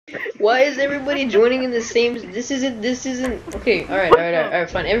Why is everybody joining in the same? This isn't. Okay, alright,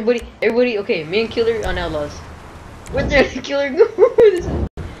 fine. Everybody. Okay, me and Killer on Outlaws. Where did the Killer go?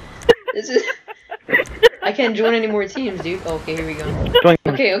 This is. I can't join any more teams, dude. Oh, okay, here we go.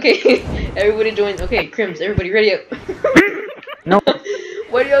 Okay. Everybody join. Okay, Crims, everybody ready up. No.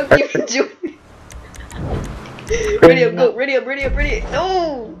 Why do y'all keep joining? Ready up, go. Ready up.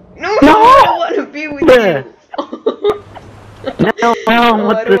 No! I don't want to be with you. No, I don't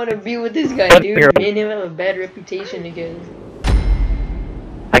want to be with this guy, dude. Me and him have a bad reputation together.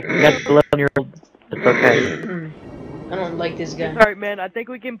 I got 11-year-old. It's okay. I don't like this guy. Alright, man, I think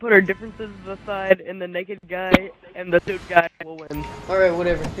we can put our differences aside, and the naked guy and the suit guy will win. Alright,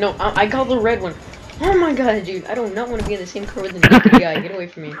 whatever. No, I got the red one. Oh my god, dude. I do not want to be in the same car with the naked guy. Get away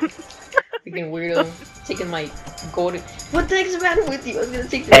from me. Freaking weirdo. Taking my golden. What the heck's the matter with you? I was gonna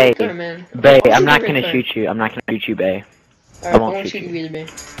take the red car, man. Bae, I'm not gonna shoot you. I'm not gonna shoot you, Bae. Alright, I won't shoot you either, bae.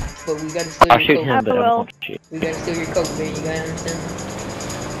 But we gotta steal your coke. I'll shoot him, but I won't shoot you. We gotta steal your coke, bae. You gotta understand?